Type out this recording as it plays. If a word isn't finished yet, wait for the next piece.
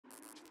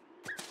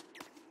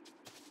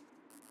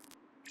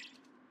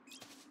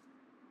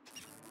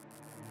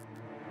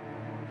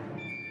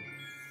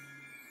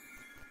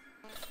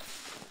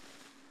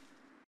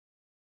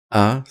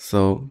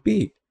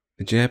Asobi,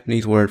 the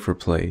Japanese word for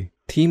play.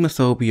 Team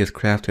Asobi has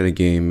crafted a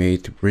game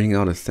made to bring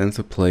out a sense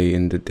of play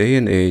in the day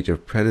and age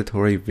of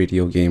predatory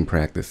video game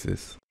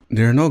practices.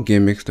 There are no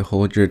gimmicks to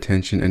hold your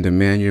attention and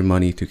demand your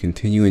money to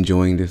continue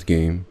enjoying this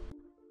game.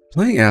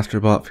 Playing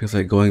Astrobot feels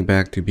like going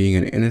back to being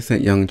an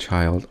innocent young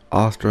child,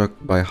 awestruck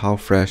by how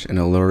fresh and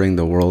alluring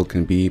the world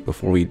can be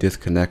before we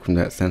disconnect from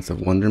that sense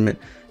of wonderment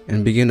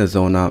and begin to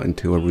zone out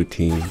into a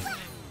routine.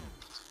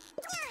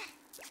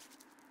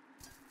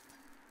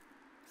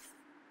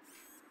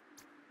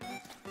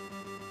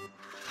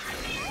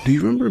 Do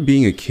you remember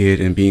being a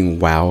kid and being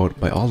wowed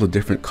by all the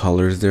different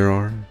colors there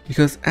are?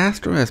 Because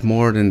Astro has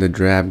more than the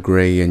drab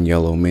gray and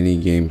yellow many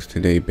games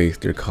today base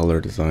their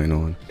color design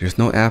on. There's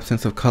no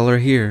absence of color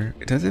here.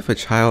 It's as if a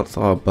child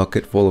saw a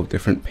bucket full of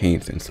different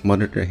paints and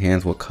smothered their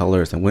hands with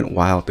colors and went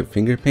wild to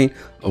finger paint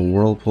a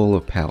whirlpool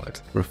of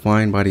palettes,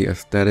 refined by the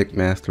aesthetic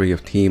mastery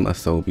of Team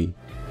Asobi.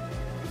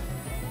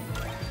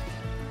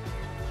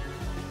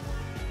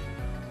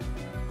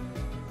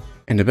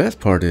 And the best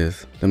part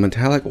is, the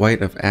metallic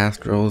white of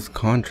Astro's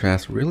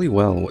contrasts really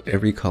well with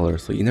every color,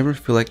 so you never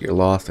feel like you're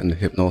lost in the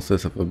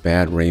hypnosis of a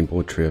bad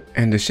rainbow trip.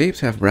 And the shapes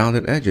have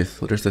rounded edges,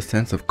 so there's a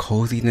sense of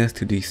coziness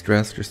to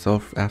de-stress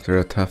yourself after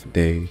a tough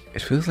day.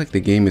 It feels like the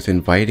game is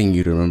inviting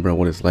you to remember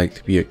what it's like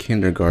to be a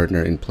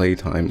kindergartner in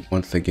playtime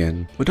once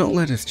again. But don't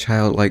let its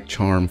childlike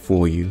charm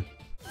fool you.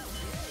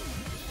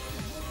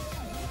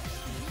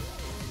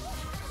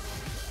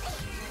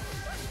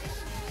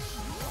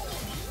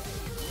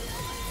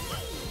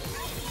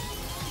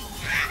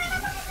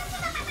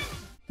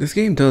 This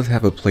game does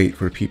have a plate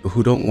for people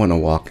who don't want to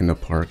walk in the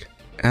park.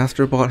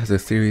 Astrobot has a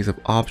series of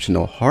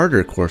optional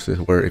harder courses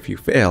where if you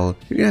fail,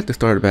 you're gonna have to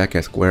start back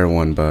at square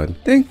one, bud.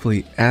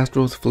 Thankfully,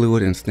 Astro's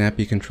fluid and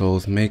snappy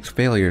controls makes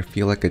failure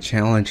feel like a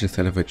challenge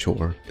instead of a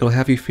chore. It'll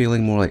have you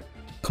feeling more like,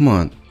 come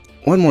on,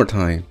 one more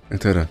time,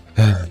 instead of,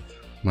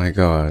 my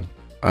god,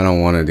 I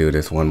don't want to do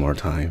this one more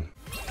time.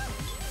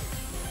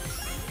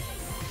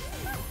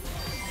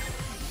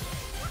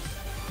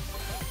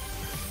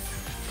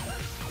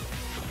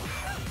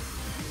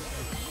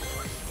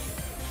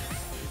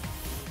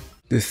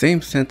 The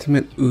same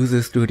sentiment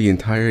oozes through the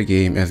entire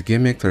game as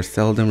gimmicks are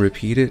seldom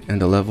repeated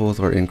and the levels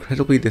are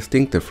incredibly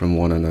distinctive from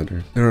one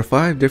another. There are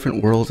 5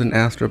 different worlds in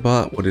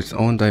Astrobot with its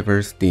own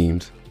diverse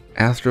themes.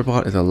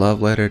 Astrobot is a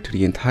love letter to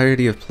the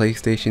entirety of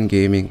PlayStation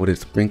gaming with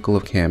its sprinkle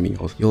of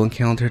cameos. You'll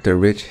encounter the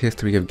rich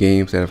history of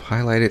games that have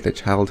highlighted the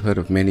childhood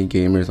of many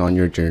gamers on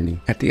your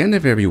journey. At the end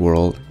of every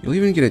world, you'll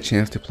even get a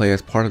chance to play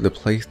as part of the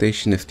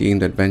PlayStation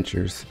esteemed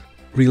adventures.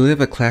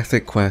 Relive a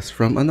classic quest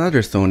from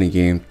another Sony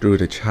game through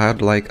the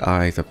childlike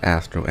eyes of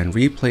Astro and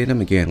replay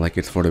them again like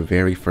it's for the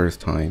very first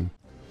time.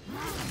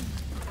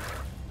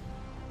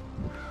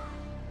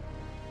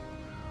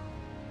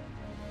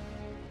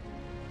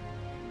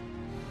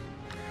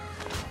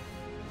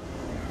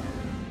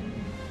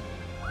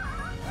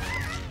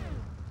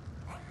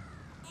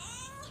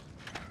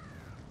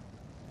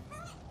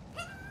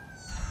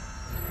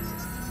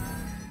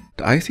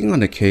 The icing on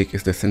the cake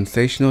is the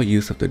sensational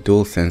use of the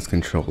DualSense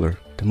controller,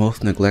 the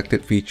most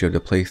neglected feature of the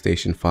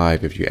PlayStation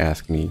 5 if you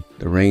ask me.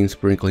 The rain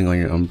sprinkling on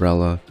your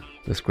umbrella,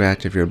 the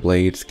scratch of your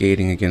blade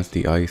skating against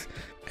the ice,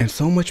 and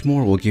so much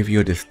more will give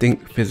you a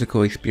distinct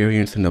physical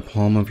experience in the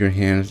palm of your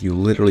hands you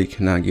literally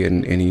cannot get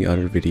in any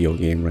other video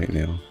game right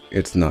now.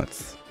 It's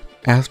nuts.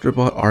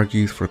 Astrobot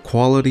argues for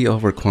quality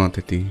over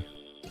quantity.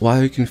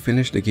 While you can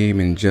finish the game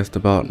in just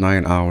about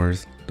 9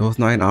 hours, those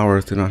 9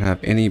 hours do not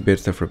have any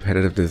bits of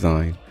repetitive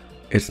design.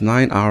 It's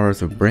 9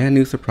 hours of brand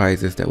new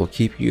surprises that will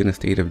keep you in a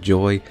state of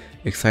joy,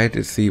 excited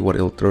to see what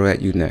it'll throw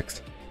at you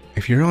next.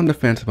 If you're on the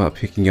fence about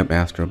picking up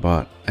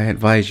Astrobot, I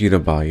advise you to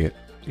buy it.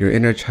 Your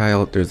inner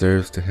child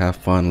deserves to have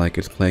fun like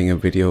it's playing a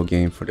video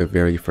game for the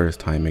very first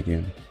time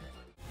again.